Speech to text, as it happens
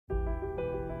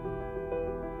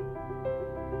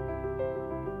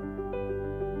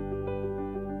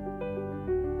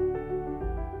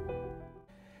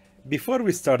Before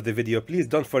we start the video, please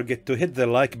don't forget to hit the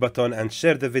like button and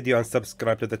share the video and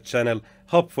subscribe to the channel.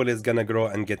 Hopefully it's gonna grow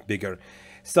and get bigger.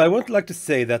 So I would like to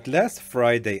say that last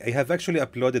Friday I have actually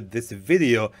uploaded this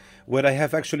video where I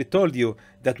have actually told you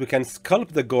that we can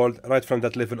scalp the gold right from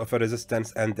that level of a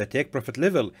resistance, and the take profit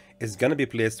level is gonna be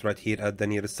placed right here at the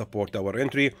nearest support, our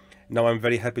entry. Now I'm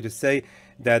very happy to say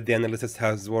that the analysis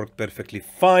has worked perfectly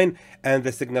fine and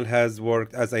the signal has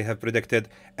worked as I have predicted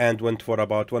and went for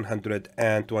about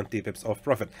 120 pips of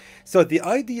profit. So the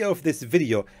idea of this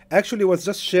video actually was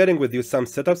just sharing with you some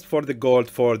setups for the gold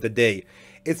for the day.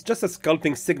 It's just a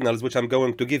scalping signals which I'm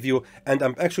going to give you, and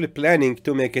I'm actually planning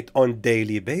to make it on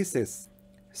daily basis.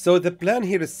 So the plan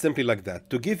here is simply like that,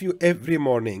 to give you every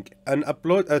morning an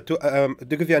upload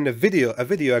to give you a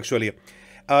video actually,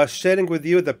 sharing with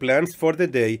you the plans for the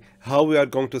day, how we are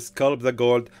going to scalp the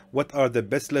gold, what are the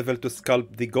best level to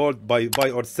scalp the gold by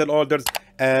buy or sell orders,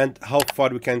 and how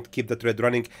far we can keep the trade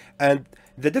running. And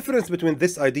the difference between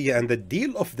this idea and the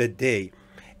deal of the day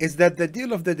is that the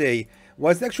deal of the day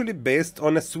was actually based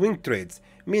on a swing trades,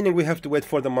 meaning we have to wait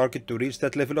for the market to reach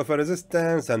that level of a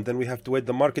resistance, and then we have to wait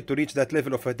the market to reach that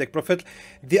level of a take profit.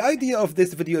 The idea of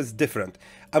this video is different.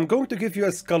 I'm going to give you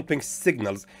a scalping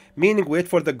signals, meaning wait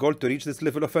for the gold to reach this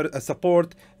level of a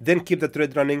support, then keep the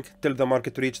trade running till the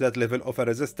market reach that level of a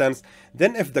resistance.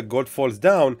 Then if the gold falls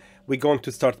down, we're going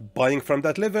to start buying from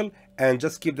that level and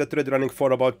just keep the trade running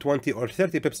for about 20 or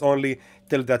 30 pips only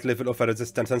till that level of a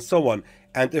resistance, and so on.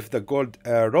 And if the gold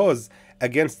rose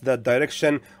against that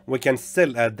direction, we can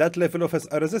sell at that level of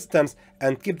a resistance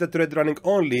and keep the trade running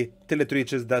only till it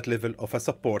reaches that level of a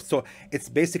support. So it's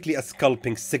basically a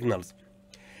scalping signals.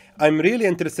 I'm really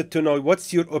interested to know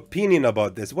what's your opinion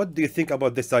about this. What do you think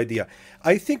about this idea?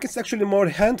 I think it's actually more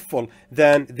handful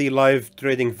than the live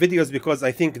trading videos, because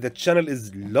I think the channel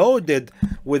is loaded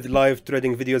with live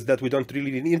trading videos that we don't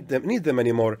really need them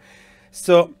anymore.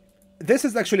 So this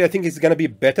is actually, I think, is going to be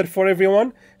better for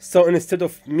everyone. So instead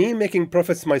of me making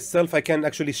profits myself, I can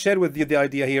actually share with you the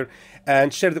idea here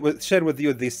and share with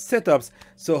you these setups.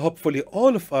 So hopefully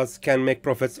all of us can make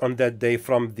profits on that day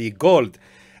from the gold.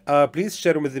 Please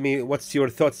share with me what's your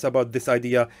thoughts about this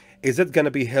idea. Is it going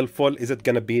to be helpful? Is it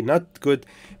going to be not good?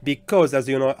 Because as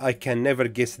you know, I can never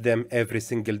guess them every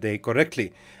single day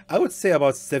correctly. I would say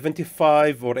about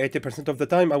 75 or 80% of the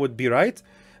time I would be right.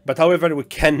 But however, we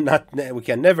can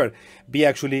never be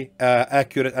actually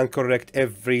accurate and correct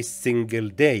every single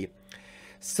day.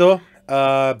 So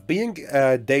being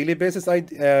daily basis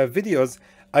videos,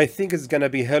 I think is gonna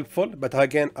be helpful. But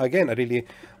again, I really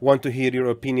want to hear your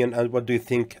opinion and what do you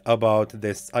think about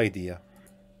this idea.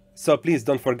 So please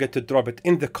don't forget to drop it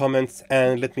in the comments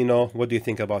and let me know what do you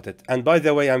think about it. And by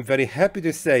the way, I'm very happy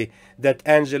to say that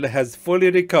Angela has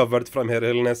fully recovered from her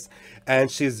illness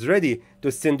and she's ready to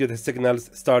send you the signals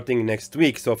starting next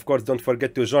week. So of course, don't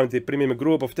forget to join the premium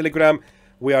group of Telegram.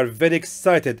 We are very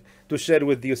excited to share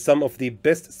with you some of the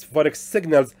best Forex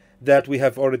signals that we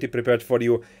have already prepared for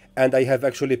you. And I have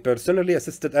actually personally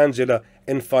assisted Angela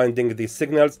in finding these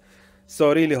signals.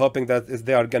 So really hoping that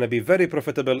they are going to be very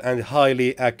profitable and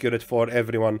highly accurate for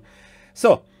everyone.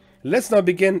 So let's now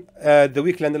begin the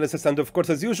weekly analysis. And of course,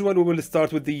 as usual, we will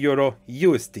start with the Euro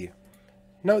USD.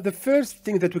 Now, the first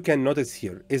thing that we can notice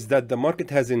here is that the market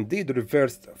has indeed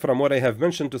reversed from what I have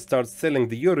mentioned to start selling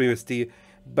the Euro USD.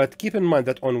 But keep in mind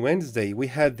that on Wednesday, we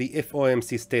had the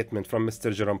FOMC statement from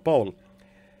Mr. Jerome Powell.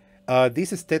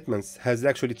 These statements has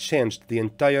actually changed the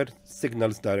entire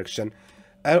signals direction.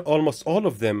 Almost all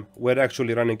of them were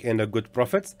actually running in a good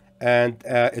profits, and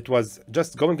it was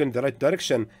just going in the right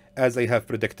direction as I have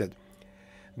predicted.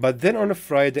 But then on a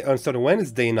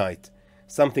Wednesday night,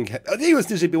 something the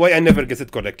USDJPY, I never guess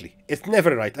it correctly. It's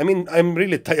never right. I mean, I'm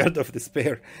really tired of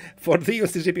despair. For the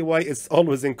USDJPY, it's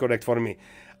always incorrect for me.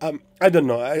 I don't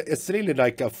know. It's really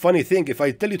like a funny thing. If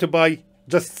I tell you to buy,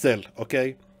 just sell.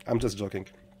 Okay, I'm just joking.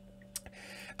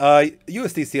 USD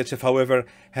CHF, however,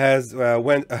 has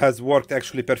worked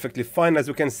actually perfectly fine, as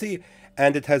you can see,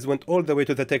 and it has went all the way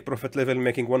to the take profit level,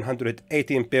 making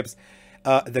 118 pips.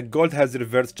 The gold has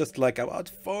reversed just like about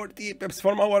 40 pips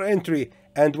from our entry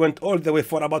and went all the way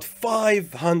for about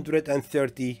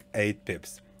 538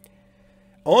 pips.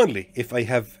 Only if I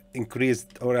have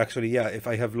increased, or actually, yeah, if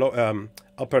I have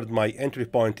uppered my entry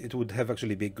point, it would have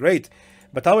actually been great.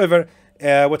 But however,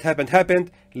 what happened.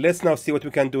 Let's now see what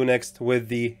we can do next with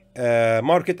the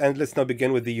market, and let's now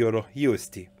begin with the Euro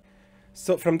USD.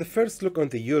 So from the first look on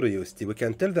the Euro USD, we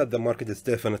can tell that the market is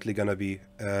definitely gonna be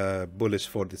bullish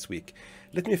for this week.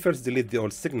 Let me first delete the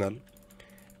old signal,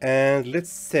 and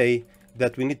let's say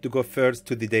that we need to go first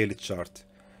to the daily chart.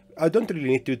 I don't really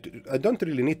need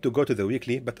to go to the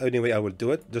weekly, but anyway I will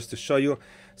do it just to show you.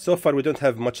 So far we don't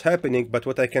have much happening, but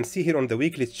what I can see here on the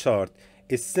weekly chart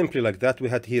is simply like that. We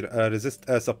had here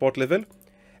a support level,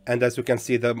 and as you can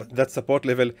see, that support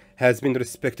level has been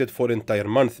respected for entire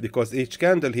month, because each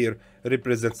candle here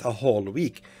represents a whole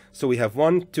week. So we have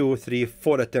 1, 2, 3,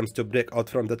 4 attempts to break out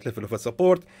from that level of a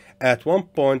support at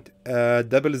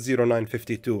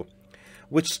 1.00952.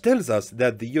 which tells us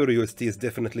that the Euro-USD is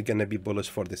definitely going to be bullish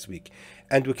for this week.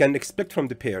 And we can expect from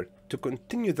the pair to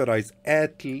continue the rise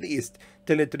at least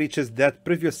till it reaches that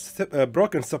previous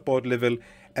broken support level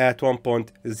at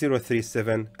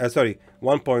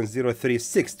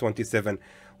 1.3627,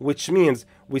 which means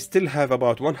we still have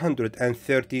about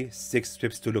 136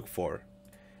 pips to look for.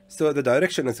 So the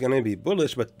direction is going to be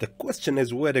bullish, but the question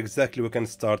is where exactly we can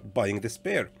start buying this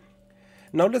pair.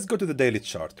 Now let's go to the daily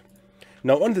chart.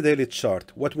 Now on the daily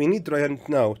chart, what we need right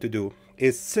now to do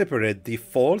is separate the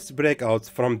false breakouts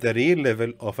from the real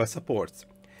level of a support.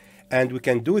 And we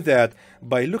can do that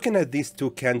by looking at these two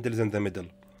candles in the middle.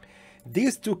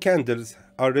 These two candles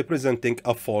are representing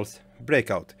a false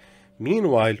breakout.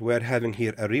 Meanwhile, we are having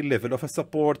here a real level of a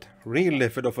support, real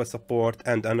level of a support,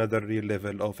 and another real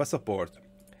level of a support.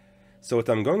 So what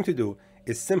I'm going to do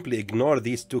is simply ignore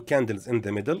these two candles in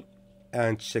the middle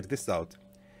and check this out.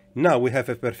 Now we have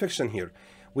a perfection here.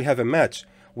 We have a match.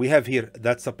 We have here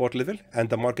that support level, and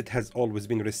the market has always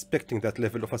been respecting that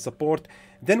level of a support.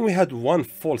 Then we had one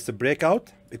false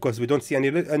breakout because we don't see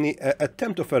any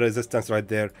attempt of a resistance right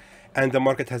there, and the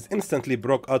market has instantly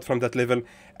broke out from that level,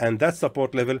 and that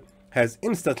support level has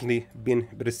instantly been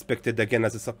respected again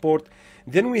as a support.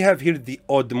 Then we have here the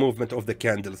odd movement of the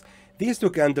candles. These two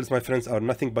candles, my friends, are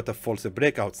nothing but a false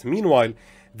breakouts. Meanwhile,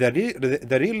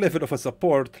 the real level of a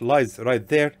support lies right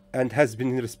there and has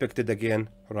been respected again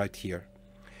right here.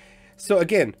 So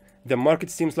again, the market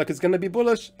seems like it's going to be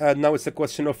bullish, and now it's a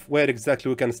question of where exactly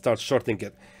we can start shorting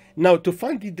it. Now, to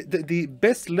find the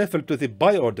best level to the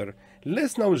buy order,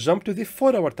 let's now jump to the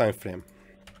 4-hour time frame.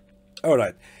 All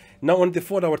right, now on the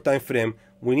 4-hour time frame,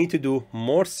 we need to do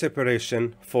more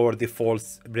separation for the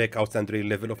false breakouts and real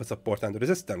level of a support and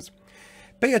resistance.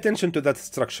 Pay attention to that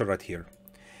structure right here.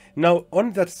 Now,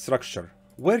 on that structure,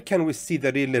 where can we see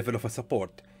the real level of a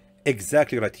support?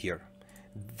 Exactly right here.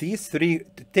 These three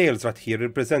tails right here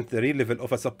represent the real level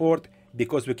of a support,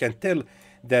 because we can tell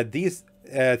that these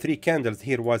three candles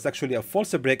here was actually a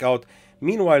false breakout.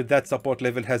 Meanwhile, that support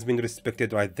level has been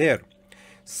respected right there.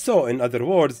 So, in other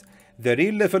words, the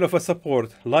real level of a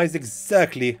support lies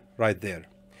exactly right there.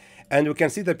 And we can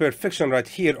see the perfection right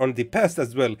here on the past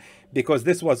as well, because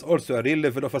this was also a real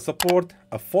level of a support,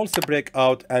 a false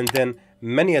breakout, and then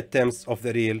many attempts of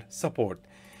the real support.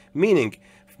 Meaning,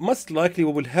 most likely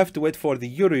we will have to wait for the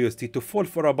Euro-USD to fall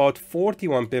for about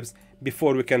 41 pips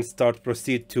before we can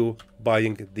proceed to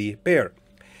buying the pair.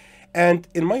 And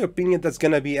in my opinion, that's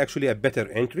going to be actually a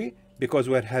better entry, because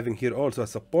we're having here also a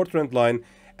support trend line.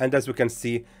 And as we can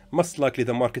see, most likely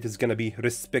the market is going to be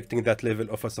respecting that level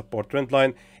of a support trend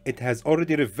line. It has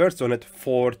already reversed on it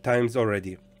 4 times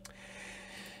already.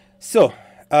 So,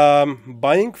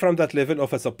 buying from that level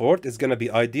of a support is going to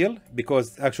be ideal,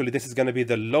 because actually this is going to be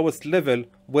the lowest level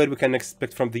where we can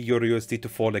expect from the Euro-USD to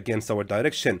fall against our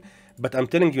direction. But I'm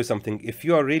telling you something, if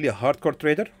you are really a hardcore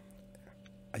trader,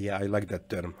 yeah, I like that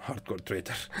term, hardcore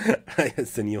trader.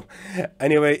 It's new.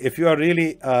 Anyway, if you are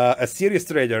really a serious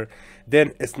trader,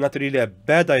 then it's not really a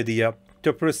bad idea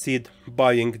to proceed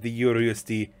buying the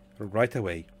Euro-USD right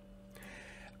away.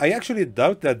 I actually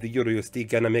doubt that the Euro-USD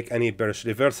gonna make any bearish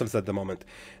reversals at the moment.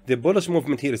 The bullish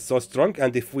movement here is so strong,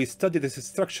 and if we study this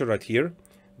structure right here,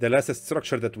 the last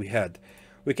structure that we had,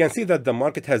 we can see that the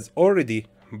market has already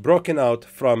broken out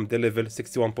from the level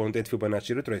 61.8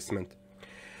 Fibonacci retracement,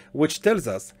 which tells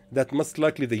us that most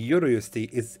likely the Euro-USD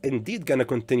is indeed gonna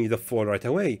continue the fall right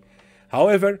away.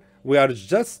 However, we are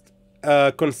just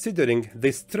considering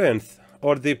the strength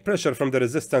or the pressure from the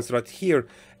resistance right here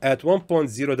at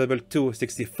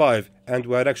 1.02265, and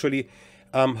we are actually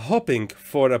hoping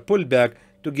for a pullback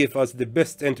to give us the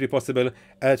best entry possible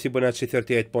at Fibonacci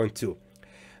 38.2.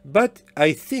 But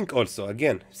I think also,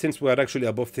 again, since we are actually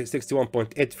above the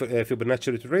 61.8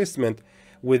 Fibonacci retracement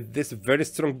with this very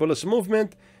strong bullish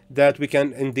movement, that we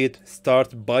can indeed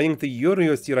start buying the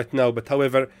Euro-USD right now. But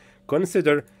however,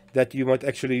 consider that you might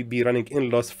actually be running in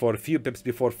loss for a few pips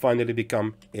before finally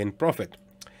become in profit.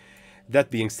 That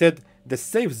being said, the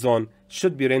safe zone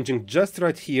should be ranging just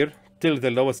right here till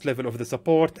the lowest level of the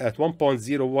support at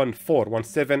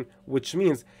 1.01417, which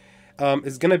means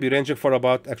it's going to be ranging for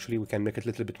about, actually we can make it a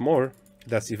little bit more,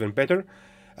 that's even better.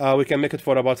 We can make it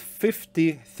for about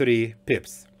 53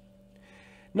 pips.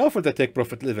 Now for the take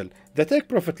profit level. The take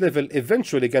profit level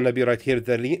eventually gonna be right here,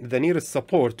 the nearest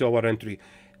support to our entry.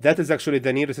 That is actually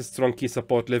the nearest strong key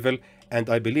support level, and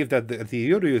I believe that the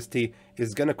Euro USD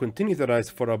is gonna continue the rise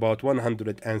for about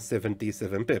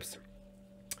 177 pips.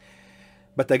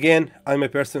 But again, I'm a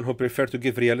person who prefer to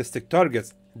give realistic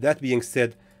targets. That being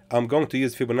said, I'm going to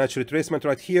use Fibonacci retracement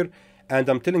right here, and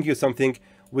I'm telling you something,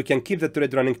 we can keep the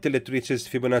trade running till it reaches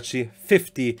Fibonacci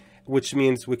 50, which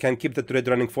means we can keep the trade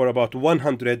running for about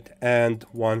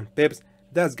 101 pips.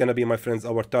 That's gonna be, my friends,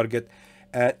 our target.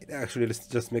 Actually, let's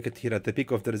just make it here at the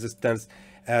peak of the resistance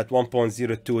at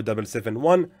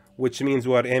 1.02771, which means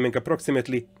we are aiming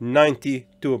approximately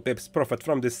 92 pips profit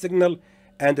from this signal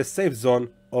and a safe zone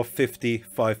of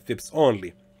 55 pips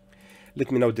only.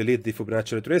 Let me now delete the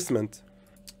Fibonacci retracement.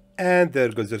 And there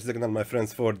goes the signal, my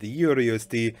friends, for the Euro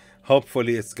USD.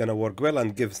 Hopefully it's gonna work well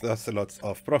and gives us lots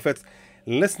of profits.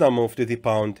 Let's now move to the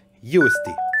Pound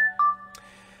USD.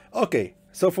 Okay,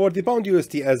 so for the Pound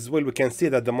USD as well, we can see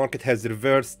that the market has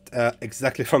reversed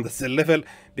exactly from the sell level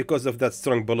because of that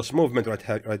strong bullish movement right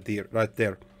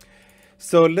there.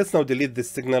 So let's now delete this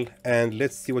signal and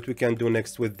let's see what we can do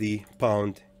next with the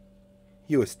Pound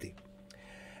USD.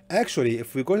 Actually,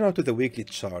 if we go now to the weekly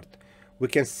chart, we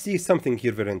can see something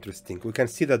here very interesting. We can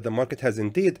see that the market has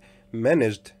indeed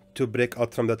managed to break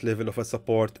out from that level of a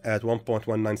support at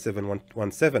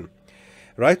 1.19717.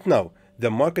 Right now,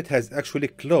 the market has actually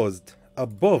closed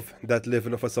above that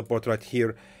level of a support right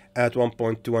here at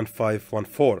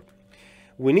 1.21514.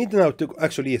 We need now to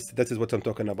actually, yes, that is what I'm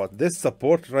talking about. This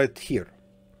support right here.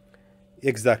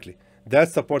 Exactly.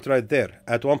 That support right there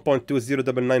at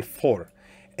 1.20994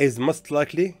 is most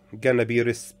likely gonna be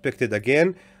respected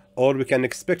again, or we can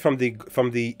expect from the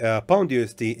Pound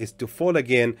USD is to fall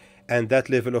again, and that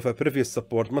level of a previous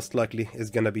support most likely is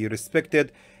gonna be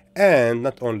respected. And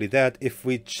not only that, if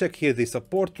we check here the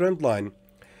support trend line,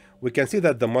 we can see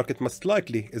that the market most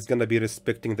likely is gonna be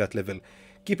respecting that level.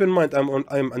 Keep in mind,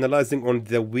 I'm analyzing on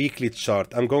the weekly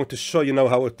chart. I'm going to show you now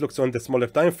how it looks on the smaller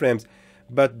time frames,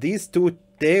 but these two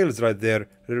tails right there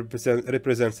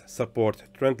represents support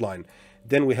trend line.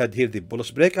 Then we had here the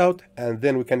bullish breakout, and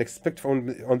then we can expect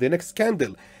on the next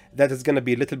candle that is going to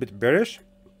be a little bit bearish,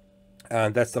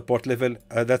 and that support level,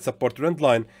 that support trend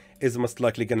line is most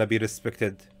likely going to be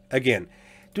respected again.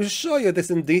 To show you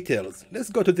this in details, let's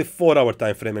go to the 4-hour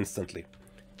time frame instantly.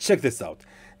 Check this out.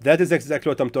 That is exactly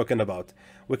what I'm talking about.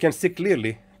 We can see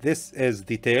clearly this is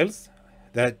the tails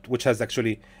which has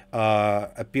actually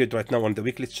appeared right now on the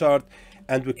weekly chart,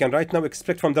 and we can right now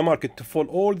expect from the market to fall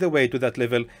all the way to that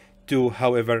level to,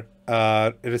 however,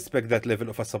 respect that level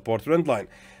of a support trend line.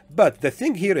 But the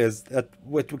thing here is that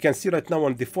what we can see right now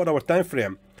on the 4-hour time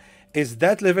frame is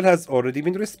that level has already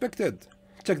been respected.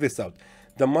 Check this out.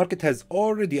 The market has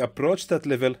already approached that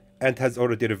level and has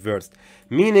already reversed,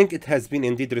 meaning it has been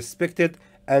indeed respected,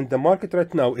 and the market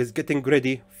right now is getting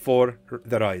ready for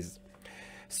the rise.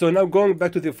 So now going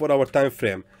back to the 4-hour time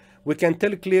frame, we can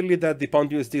tell clearly that the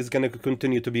Pound USD is going to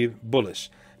continue to be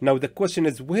bullish. Now the question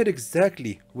is, where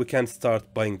exactly we can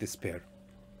start buying this pair?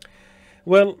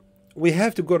 Well, we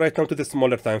have to go right now to the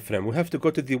smaller time frame. We have to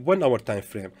go to the 1-hour time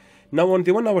frame. Now on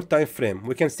the 1-hour time frame,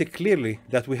 we can see clearly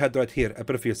that we had right here a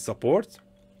previous support.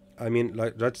 I mean,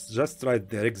 like that's just right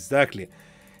there, exactly.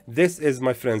 This is,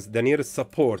 my friends, the nearest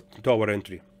support to our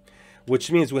entry,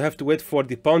 which means we have to wait for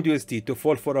the Pound USD to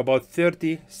fall for about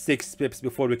 36 pips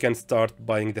before we can start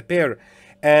buying the pair.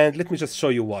 And let me just show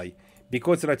you why.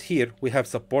 Because right here we have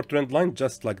support trend line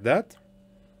just like that,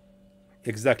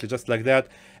 exactly just like that,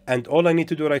 and all I need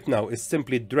to do right now is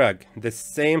simply drag the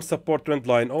same support trend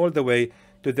line all the way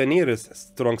to the nearest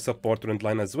strong support trend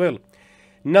line as well.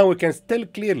 Now we can tell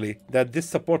clearly that this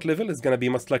support level is going to be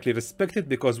most likely respected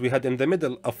because we had in the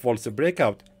middle a false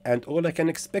breakout, and all I can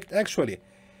expect actually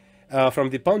from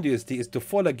the Pound USD is to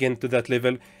fall again to that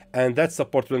level, and that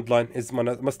support trend line is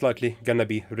most likely gonna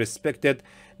be respected.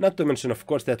 Not to mention, of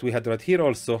course, that we had right here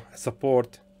also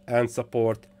support and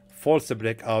support, false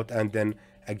breakout, and then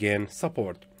again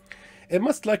support. And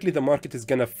most likely the market is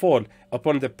gonna fall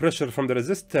upon the pressure from the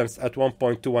resistance at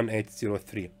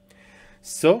 1.21803.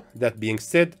 So that being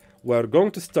said, we are going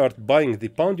to start buying the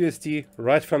Pound USD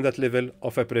right from that level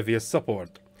of a previous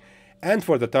support. And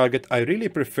for the target, I really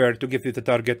prefer to give you the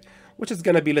target which is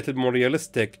going to be a little more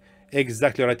realistic,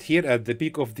 exactly right here at the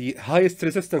peak of the highest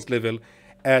resistance level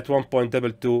at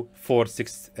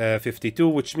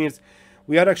 1.22452, which means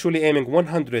we are actually aiming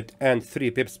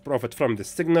 103 pips profit from the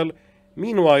signal.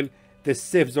 Meanwhile, the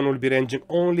safe zone will be ranging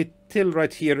only till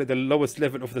right here, the lowest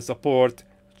level of the support.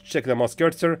 Check the mouse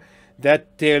cursor.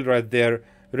 That tail right there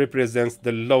represents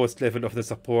the lowest level of the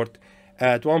support,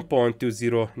 at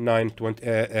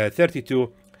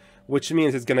 1.20932, which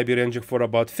means it's going to be ranging for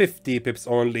about 50 pips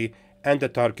only, and a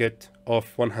target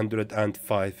of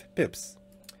 105 pips.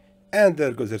 And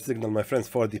there goes your signal, my friends,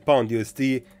 for the pound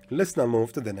USD. Let's now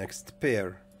move to the next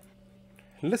pair.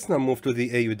 Let's now move to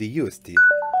the AUD USD.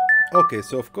 Okay,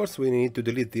 so of course we need to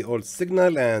delete the old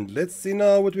signal, and let's see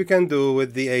now what we can do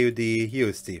with the AUD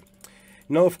USD.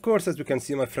 Now, of course, as we can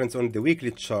see, my friends, on the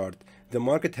weekly chart, the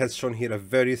market has shown here a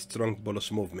very strong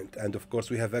bullish movement, and of course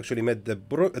we have actually made the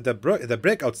bullish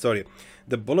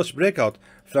breakout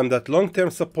from that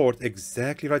long-term support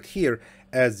exactly right here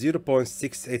at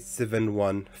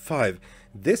 0.68715.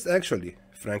 This actually,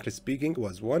 frankly speaking,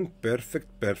 was one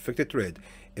perfect trade.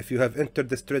 If you have entered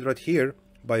this trade right here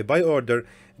by buy order,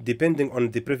 depending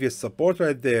on the previous support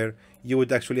right there, you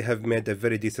would actually have made a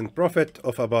very decent profit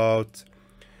of about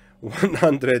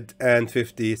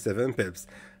 157 pips.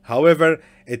 However,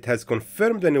 it has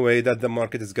confirmed anyway that the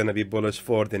market is going to be bullish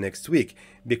for the next week,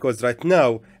 because right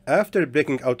now, after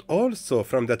breaking out also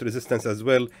from that resistance as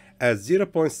well as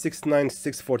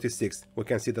 0.69646, we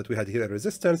can see that we had here a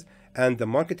resistance, and the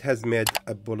market has made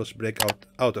a bullish breakout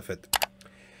out of it.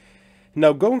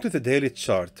 Now, going to the daily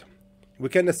chart, we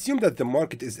can assume that the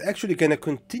market is actually going to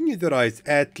continue the rise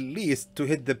at least to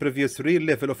hit the previous real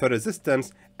level of a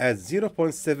resistance at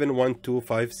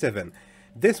 0.71257.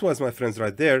 This was, my friends,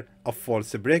 right there, a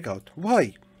false breakout.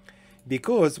 Why?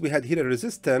 Because we had here a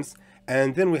resistance,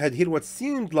 and then we had here what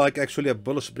seemed like actually a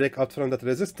bullish breakout from that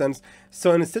resistance.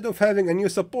 So instead of having a new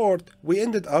support, we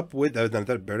ended up with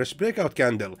another bearish breakout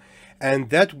candle. And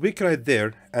that wick right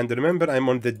there, and remember, I'm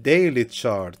on the daily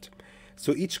chart,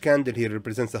 so each candle here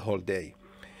represents a whole day,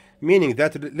 meaning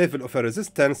that level of a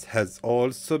resistance has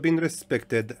also been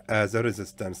respected as a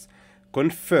resistance,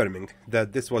 confirming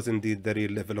that this was indeed the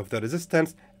real level of the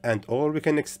resistance, and all we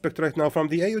can expect right now from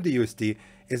the AUD USD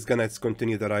is gonna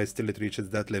continue the rise till it reaches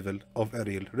that level of a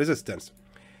real resistance,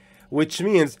 which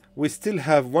means we still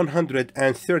have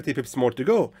 130 pips more to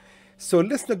go. So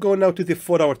let's go now to the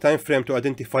 4-hour time frame to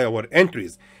identify our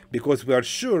entries, because we are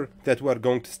sure that we are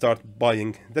going to start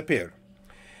buying the pair.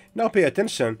 Now pay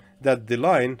attention that the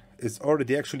line is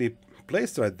already actually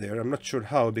placed right there. I'm not sure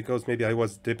how, because maybe I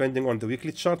was depending on the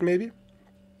weekly chart maybe.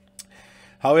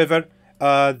 However,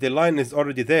 the line is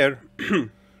already there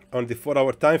on the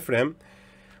 4-hour time frame.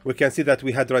 We can see that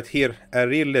we had right here a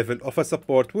real level of a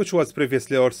support, which was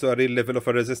previously also a real level of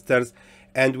a resistance,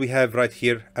 and we have right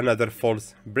here another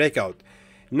false breakout.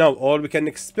 Now all we can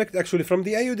expect actually from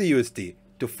the AUD USD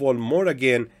to fall more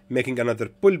again, making another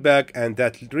pullback, and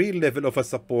that real level of a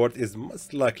support is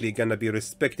most likely gonna be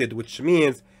respected, which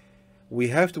means we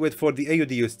have to wait for the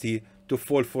AUD USD to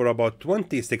fall for about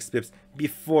 26 pips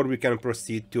before we can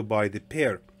proceed to buy the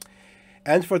pair.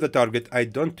 And for the target, I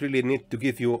don't really need to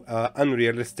give you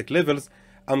unrealistic levels.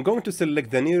 I'm going to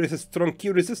select the nearest strong key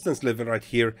resistance level right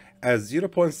here as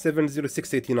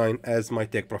 0.70689 as my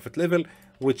take profit level,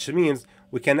 which means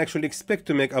we can actually expect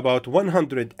to make about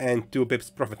 102 pips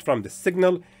profit from the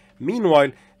signal.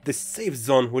 Meanwhile, the safe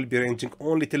zone will be ranging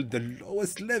only till the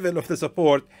lowest level of the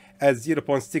support as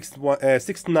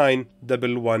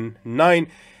 0.69119,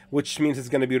 which means it's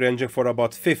going to be ranging for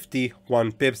about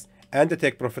 51 pips and the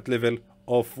take profit level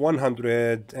of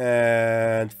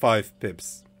 105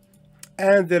 pips.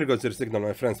 And there goes your signal,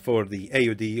 my friends, for the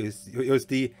AUD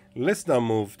USD. Let's now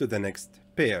move to the next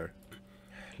pair.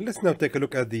 Let's now take a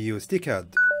look at the USD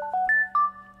CAD.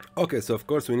 Okay, so of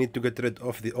course we need to get rid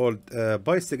of the old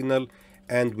buy signal,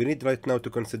 and we need right now to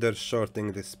consider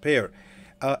shorting this pair.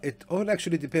 It all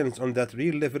actually depends on that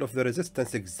real level of the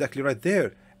resistance exactly right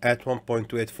there at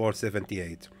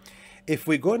 1.28478. If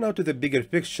we go now to the bigger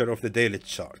picture of the daily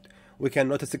chart, we can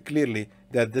notice clearly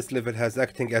that this level has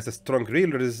acting as a strong real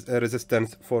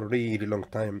resistance for a really long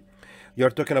time.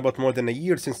 You're talking about more than a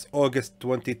year, since August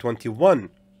 2021.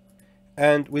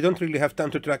 And we don't really have time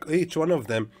to track each one of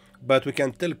them, but we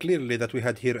can tell clearly that we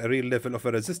had here a real level of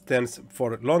a resistance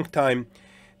for a long time.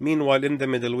 Meanwhile, in the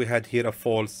middle, we had here a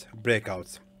false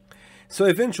breakout. So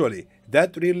eventually,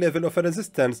 that real level of a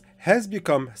resistance has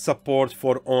become support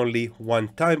for only one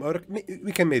time, or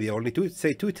we can maybe only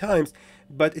say two times,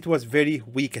 but it was very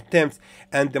weak attempts,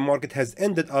 and the market has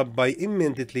ended up by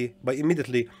immediately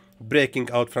breaking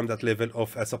out from that level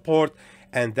of a support,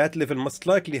 and that level most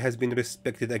likely has been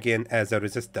respected again as a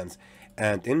resistance.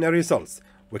 And in the results,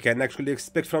 we can actually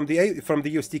expect from the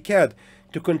USD CAD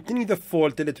to continue the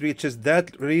fall till it reaches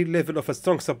that real level of a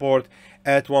strong support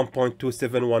at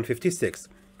 1.27156.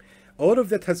 All of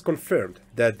that has confirmed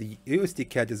that the USD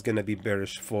CAD is going to be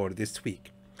bearish for this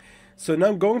week. So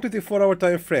now going to the 4-hour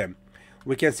time frame,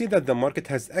 we can see that the market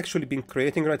has actually been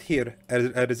creating right here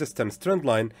a resistance trend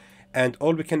line, and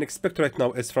all we can expect right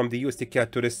now is from the USD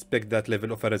CAD to respect that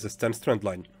level of a resistance trend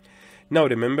line. Now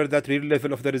remember that real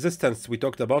level of the resistance we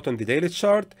talked about on the daily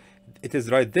chart, it is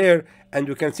right there, and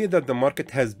we can see that the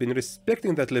market has been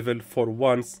respecting that level for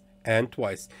once and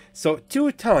twice. So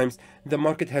 2 times the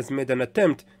market has made an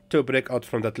attempt to break out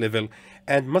from that level,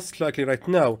 and most likely right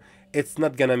now it's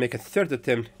not gonna make a third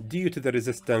attempt due to the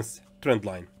resistance trend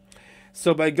line.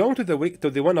 So by going to the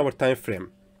 1 hour time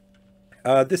frame,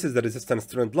 this is the resistance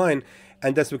trend line,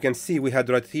 and as we can see, we had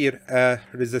right here a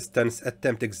resistance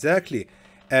attempt exactly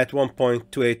at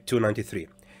 1.28293.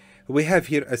 We have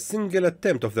here a single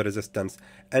attempt of the resistance,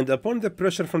 and upon the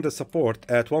pressure from the support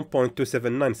at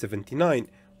 1.27979,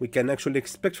 we can actually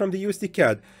expect from the USD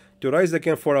CAD to rise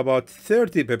again for about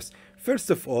 30 pips. First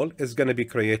of all, it's going to be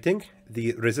creating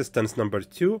the resistance number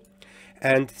 2,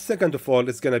 and second of all,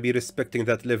 it's going to be respecting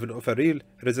that level of a real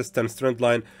resistance trend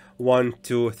line 1,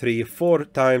 2, 3, 4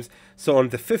 times. So on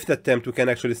the 5th attempt, we can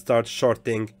actually start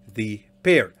shorting the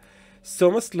pair.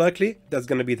 So most likely, that's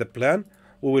going to be the plan.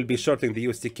 We will be shorting the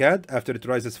USD CAD after it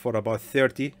rises for about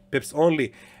 30 pips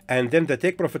only. And then the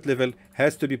take profit level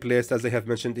has to be placed, as I have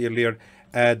mentioned earlier,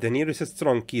 at the nearest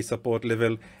strong key support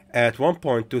level at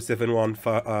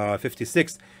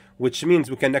 1.27156, which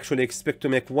means we can actually expect to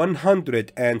make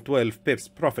 112 pips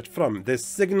profit from this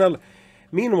signal.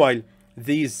 Meanwhile,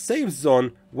 the safe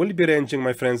zone will be ranging,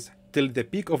 my friends, till the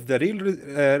peak of the real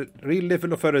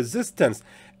level of a resistance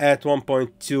at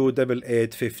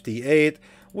 1.28858,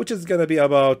 which is going to be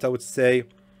about, I would say,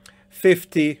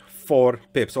 54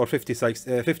 pips or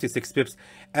 56 pips,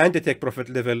 and the take profit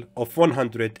level of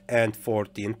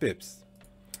 114 pips.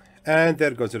 And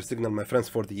there goes your signal, my friends,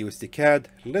 for the USD CAD.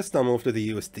 Let's now move to the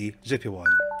USD JPY.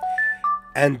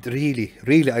 And really,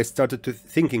 I started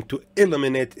thinking to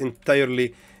eliminate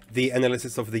entirely the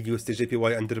analysis of the USD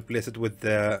JPY and replace it with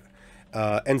the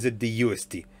NZD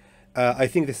USD. I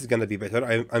think this is going to be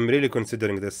better. I'm really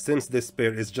considering this, since this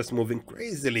pair is just moving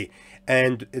crazily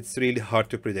and it's really hard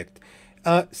to predict.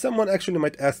 Someone actually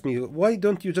might ask me, why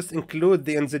don't you just include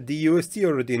the NZD USD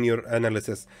already in your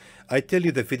analysis? I tell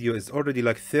you, the video is already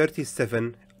like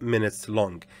 37 minutes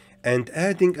long, and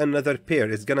adding another pair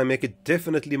is gonna make it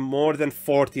definitely more than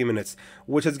 40 minutes,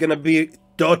 which is gonna be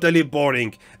totally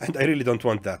boring, and I really don't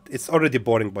want that. It's already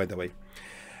boring, by the way.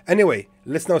 Anyway,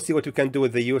 let's now see what we can do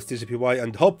with the USD JPY,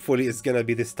 and hopefully it's gonna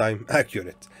be this time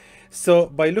accurate. So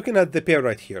by looking at the pair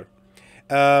right here,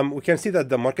 we can see that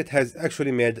the market has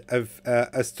actually made a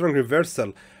strong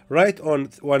reversal right on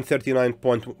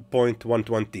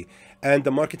 139.120, and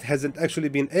the market hasn't actually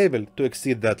been able to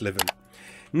exceed that level.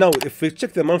 Now, if we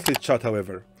check the monthly chart,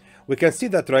 however, we can see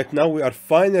that right now we are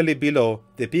finally below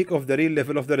the peak of the real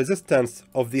level of the resistance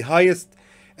of the highest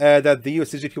that the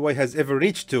USD JPY has ever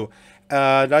reached to.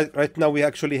 Right now, we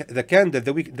actually,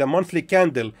 the monthly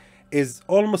candle is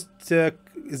almost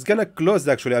is gonna close,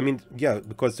 actually. I mean, yeah,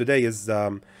 because today is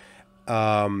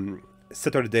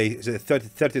Saturday, the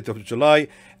 30th of July,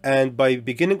 and by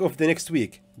beginning of the next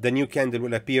week, the new candle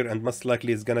will appear, and most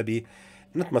likely is gonna be,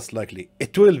 not most likely,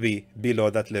 it will be below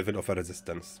that level of a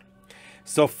resistance.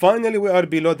 So finally, we are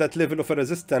below that level of a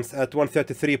resistance at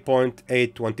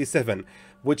 133.827,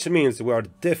 which means we are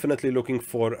definitely looking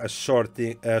for a short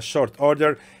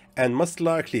order, and most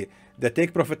likely the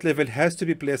take profit level has to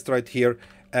be placed right here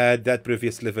at that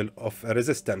previous level of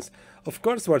resistance. Of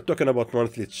course, we're talking about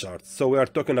monthly charts, so we are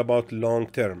talking about long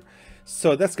term.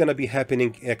 So that's going to be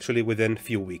happening actually within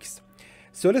few weeks.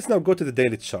 So let's now go to the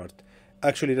daily chart.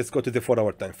 Actually, let's go to the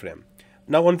 4-hour time frame.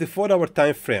 Now on the 4-hour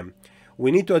time frame,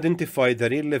 we need to identify the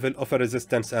real level of a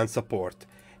resistance and support.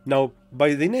 Now,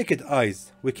 by the naked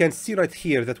eyes, we can see right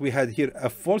here that we had here a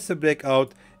false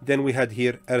breakout, then we had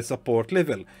here a support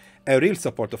level, a real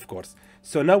support, of course.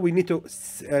 So now we need to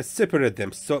separate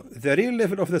them. So the real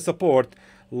level of the support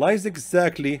lies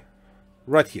exactly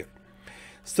right here.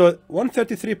 So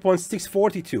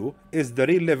 133.642 is the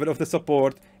real level of the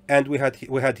support, and we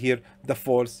had here the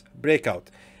false breakout.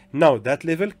 Now that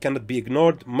level cannot be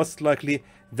ignored. Most likely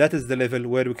that is the level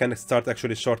where we can start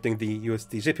actually shorting the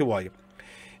USD JPY.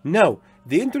 Now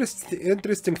the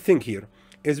interesting thing here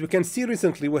is we can see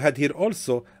recently we had here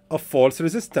also a false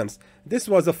resistance. This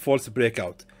was a false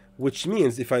breakout, which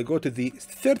means if I go to the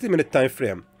 30-minute time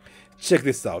frame, check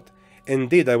this out.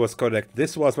 Indeed, I was correct.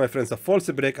 This was, my friends, a false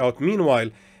breakout. Meanwhile,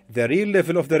 the real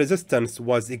level of the resistance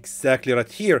was exactly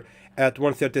right here at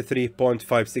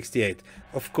 133.568.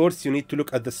 Of course, you need to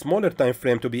look at the smaller time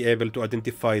frame to be able to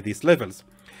identify these levels.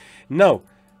 Now,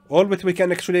 all what we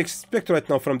can actually expect right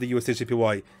now from the USD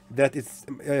JPY, that is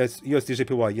USD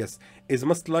JPY, yes, is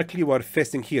most likely we are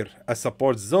facing here a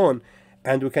support zone,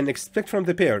 and we can expect from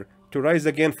the pair to rise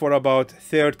again for about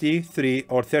 33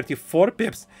 or 34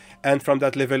 pips, and from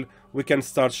that level we can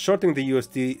start shorting the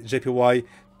USD JPY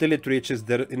till it reaches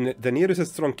the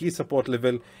nearest strong key support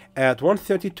level at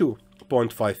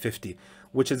 132.550,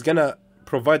 which is gonna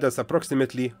provide us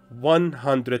approximately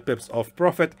 100 pips of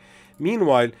profit.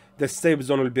 Meanwhile, the safe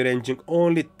zone will be ranging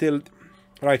only till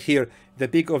right here, the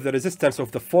peak of the resistance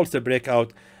of the false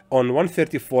breakout on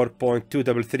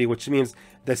 134.233, which means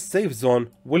the safe zone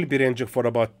will be ranging for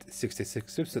about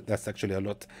 66 pips. That's actually a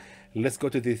lot. Let's go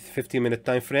to the 15-minute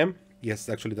time frame. Yes,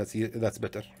 actually that's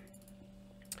better.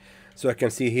 So I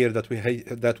can see here that we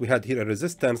had here a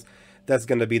resistance that's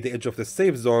going to be the edge of the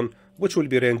safe zone, which will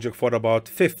be ranging for about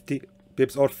 50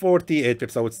 pips or 48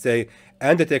 pips, I would say,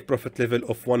 and a take profit level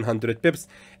of 100 pips,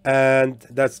 and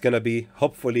that's going to be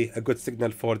hopefully a good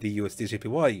signal for the USD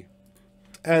JPY.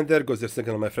 And there goes the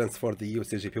signal, my friends, for the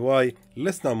USD JPY.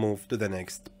 Let's now move to the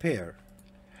next pair.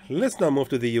 Let's now move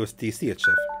to the USD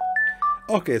CHF.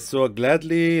 Okay, so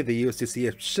gladly the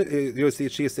USD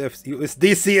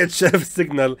CHF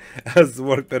signal has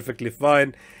worked perfectly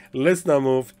fine. Let's now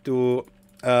move to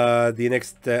the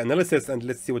next analysis, and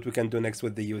let's see what we can do next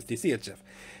with the USD CHF.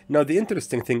 Now, the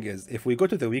interesting thing is, if we go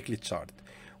to the weekly chart,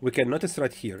 we can notice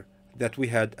right here that we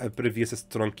had a previous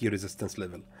strong key resistance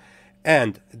level.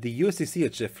 And the USD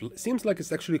CHF seems like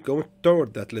it's actually going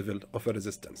toward that level of a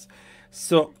resistance.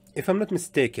 So, if I'm not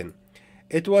mistaken,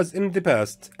 it was in the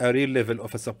past a real level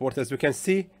of a support, as we can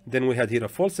see. Then we had here a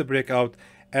false breakout,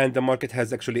 and the market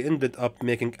has actually ended up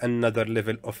making another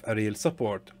level of a real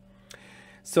support.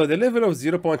 So the level of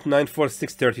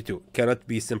 0.94632 cannot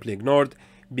be simply ignored,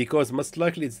 because most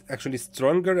likely it's actually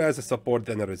stronger as a support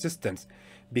than a resistance.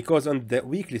 Because on the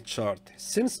weekly chart,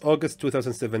 since August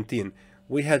 2017,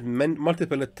 we had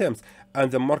multiple attempts,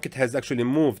 and the market has actually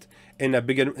moved in a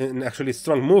bigger, in actually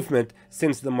strong movement,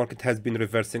 since the market has been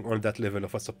reversing on that level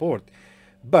of a support.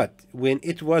 But when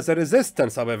it was a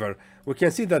resistance, however, we can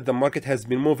see that the market has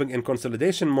been moving in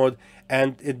consolidation mode,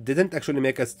 and it didn't actually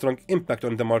make a strong impact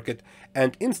on the market,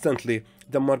 and instantly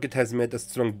the market has made a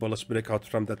strong bullish breakout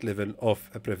from that level of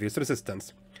a previous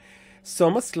resistance. So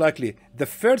most likely the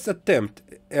first attempt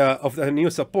of the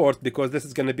new support, because this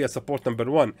is going to be a support number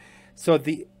 1. So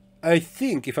I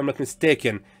think, if I'm not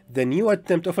mistaken, the new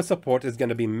attempt of a support is going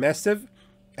to be massive,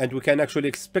 and we can actually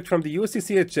expect from the USD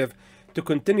CHF to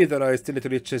continue the rise till it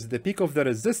reaches the peak of the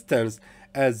resistance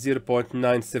as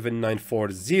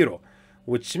 0.97940,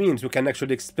 which means we can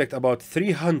actually expect about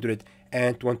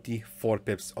 324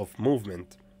 pips of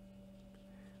movement.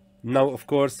 Now, of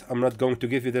course, I'm not going to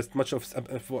give you this much of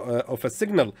a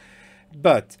signal,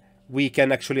 but we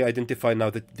can actually identify now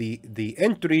that the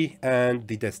entry and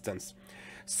the distance.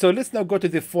 So let's now go to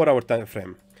the 4-hour time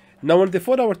frame. Now on the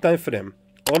 4-hour time frame,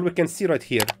 all we can see right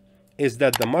here is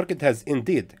that the market has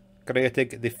indeed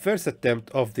created the first attempt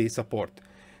of the support.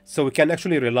 So we can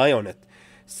actually rely on it.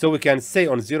 So we can say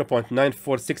on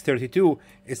 0.94632,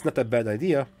 it's not a bad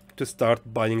idea to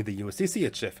start buying the USD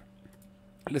CHF.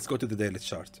 Let's go to the daily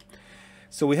chart.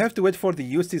 So we have to wait for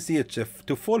the USD CHF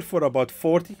to fall for about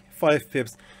 45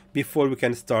 pips before we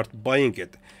can start buying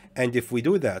it. And if we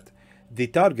do that, the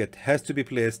target has to be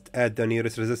placed at the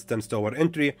nearest resistance to our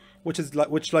entry, which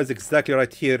lies exactly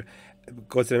right here.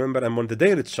 Because remember, I'm on the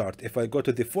daily chart. If I go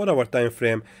to the 4-hour time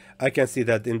frame, I can see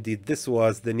that indeed this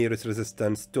was the nearest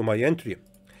resistance to my entry.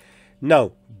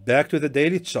 Now back to the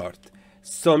daily chart.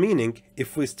 So meaning,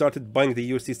 if we started buying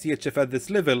the USD CHF at this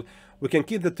level, we can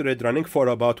keep the trade running for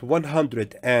about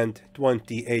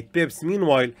 128 pips.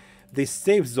 Meanwhile, the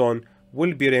safe zone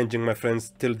will be ranging, my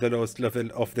friends, till the lowest level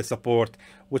of the support,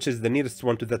 which is the nearest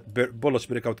one to that bullish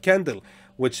breakout candle,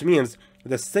 which means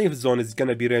the safe zone is going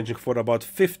to be ranging for about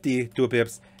 52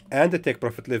 pips and a take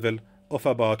profit level of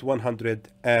about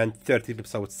 130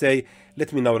 pips, I would say.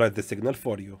 Let me now write the signal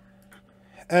for you.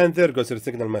 And there goes the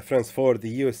signal, my friends, for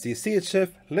the USD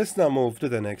CHF. Let's now move to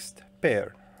the next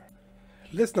pair.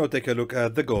 Let's now take a look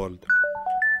at the gold,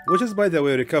 which is, by the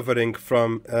way, recovering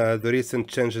from the recent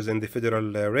changes in the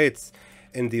federal rates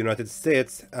in the United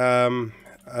States, and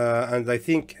I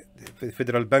think the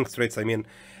federal banks rates,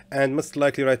 and most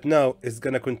likely right now is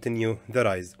going to continue the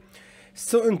rise.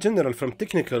 So in general, from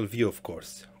technical view, of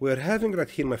course, we're having right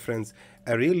here, my friends,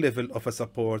 a real level of a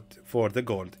support for the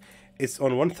gold. It's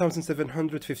on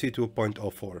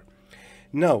 1752.04.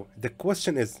 Now, the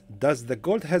question is, does the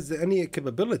gold has any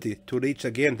capability to reach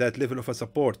again that level of a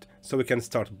support so we can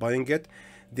start buying it?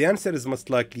 The answer is most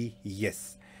likely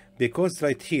yes, because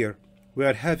right here we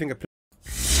are having a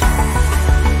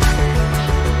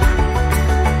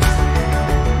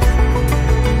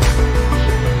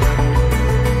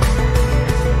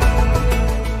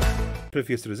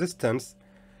previous resistance,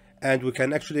 and we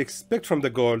can actually expect from the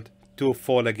gold to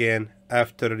fall again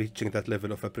after reaching that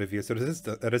level of a previous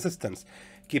resistance.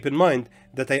 Keep in mind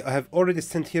that I have already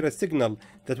sent here a signal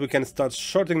that we can start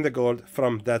shorting the gold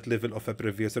from that level of a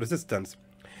previous resistance.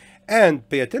 And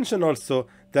pay attention also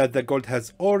that the gold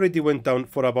has already went down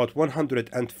for about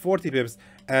 140 pips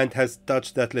and has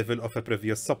touched that level of a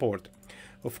previous support.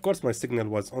 Of course, my signal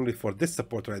was only for this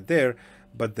support right there,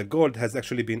 but the gold has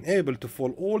actually been able to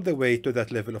fall all the way to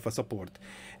that level of a support.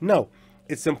 Now,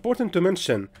 it's important to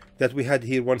mention that we had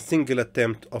here one single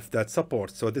attempt of that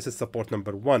support. So this is support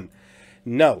number 1.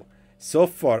 Now, so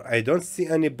far, I don't see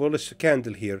any bullish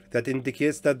candle here that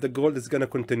indicates that the gold is going to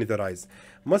continue the rise.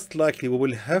 Most likely, we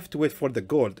will have to wait for the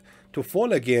gold to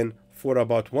fall again for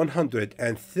about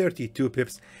 132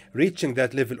 pips, reaching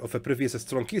that level of a previous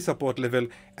strong key support level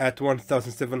at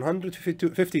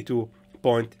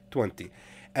 1752.20.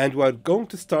 And we're going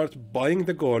to start buying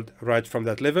the gold right from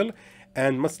that level,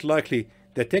 and most likely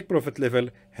the take profit level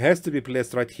has to be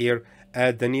placed right here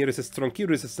at the nearest strong key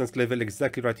resistance level,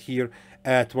 exactly right here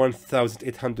at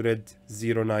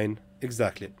 1809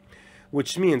 exactly,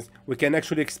 which means we can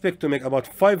actually expect to make about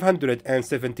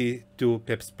 572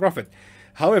 pips profit.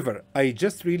 However, I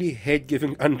just really hate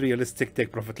giving unrealistic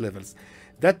take profit levels.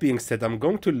 That being said, I'm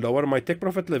going to lower my take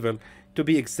profit level to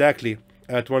be exactly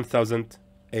at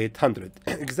 1800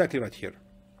 exactly right here.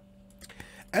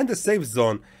 And the safe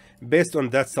zone based on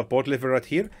that support level right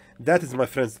here, that is, my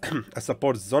friends, a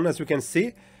support zone, as you can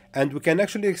see, and we can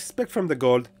actually expect from the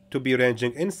gold to be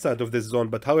ranging inside of this zone.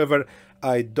 But however,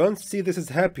 I don't see this is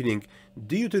happening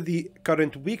due to the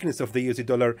current weakness of the USD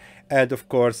dollar, and of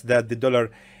course that the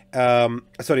dollar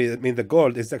the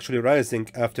gold is actually rising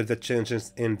after the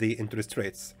changes in the interest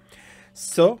rates.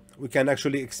 So we can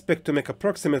actually expect to make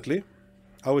approximately,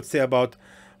 I would say, about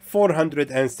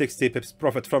 460 pips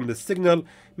profit from this signal.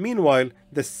 Meanwhile,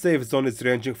 the safe zone is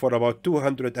ranging for about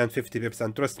 250 pips,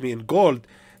 and trust me, in gold,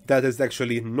 that is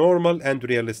actually normal and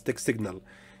realistic signal.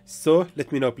 So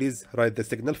let me know, please write the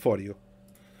signal for you.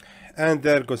 And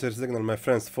there goes the signal, my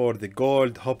friends, for the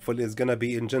gold. Hopefully it's gonna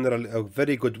be in general a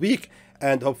very good week,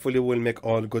 and hopefully we'll make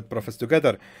all good profits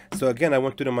together. So again, I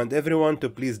want to remind everyone to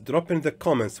please drop in the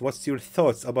comments what's your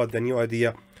thoughts about the new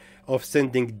idea of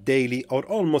sending daily or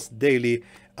almost daily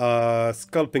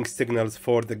scalping signals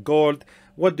for the gold.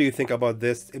 What do you think about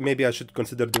this? Maybe I should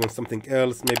consider doing something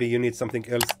else. Maybe you need something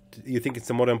else, you think it's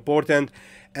more important.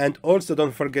 And also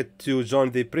don't forget to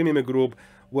join the premium group.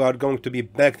 We are going to be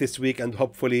back this week, and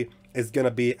hopefully it's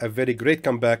gonna be a very great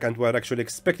comeback, and we're actually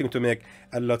expecting to make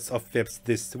a lots of pips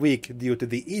this week due to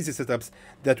the easy setups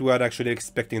that we are actually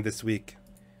expecting this week.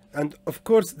 And of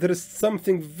course, there is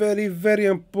something very, very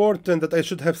important that I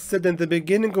should have said in the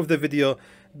beginning of the video,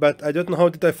 but I don't know how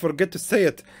did I forget to say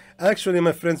it. Actually,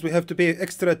 my friends, we have to pay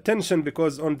extra attention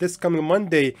because on this coming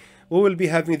Monday, we will be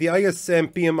having the ISM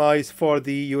PMIs for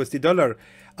the USD dollar.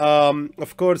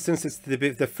 Of course, since it's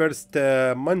the first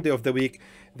Monday of the week,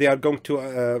 they are going to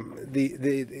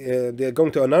they are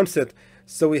going to announce it.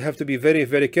 So we have to be very,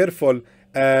 very careful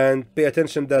and pay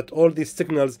attention that all these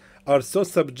signals are so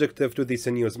subjective to this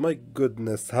news. My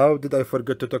goodness, how did I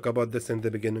forget to talk about this in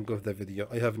the beginning of the video?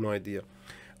 I have no idea.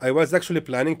 I was actually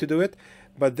planning to do it,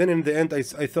 but then in the end I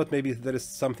thought maybe there is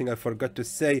something I forgot to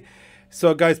say.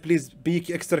 So guys, please be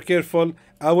extra careful.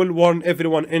 I will warn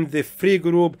everyone in the free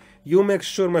group. You make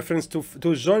sure, my friends,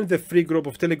 to join the free group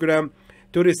of Telegram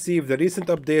to receive the recent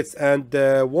updates and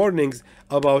warnings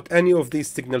about any of these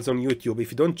signals on YouTube.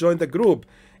 If you don't join the group,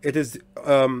 it is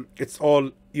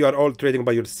you are all trading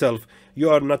by yourself. You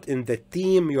are not in the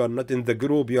team, you are not in the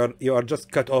group, you are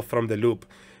just cut off from the loop.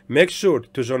 Make sure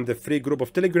to join the free group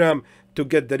of Telegram to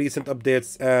get the recent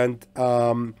updates and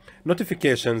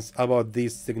notifications about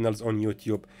these signals on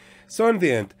YouTube. So in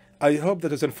the end, I hope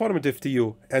that is informative to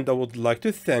you, and I would like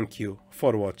to thank you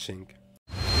for watching.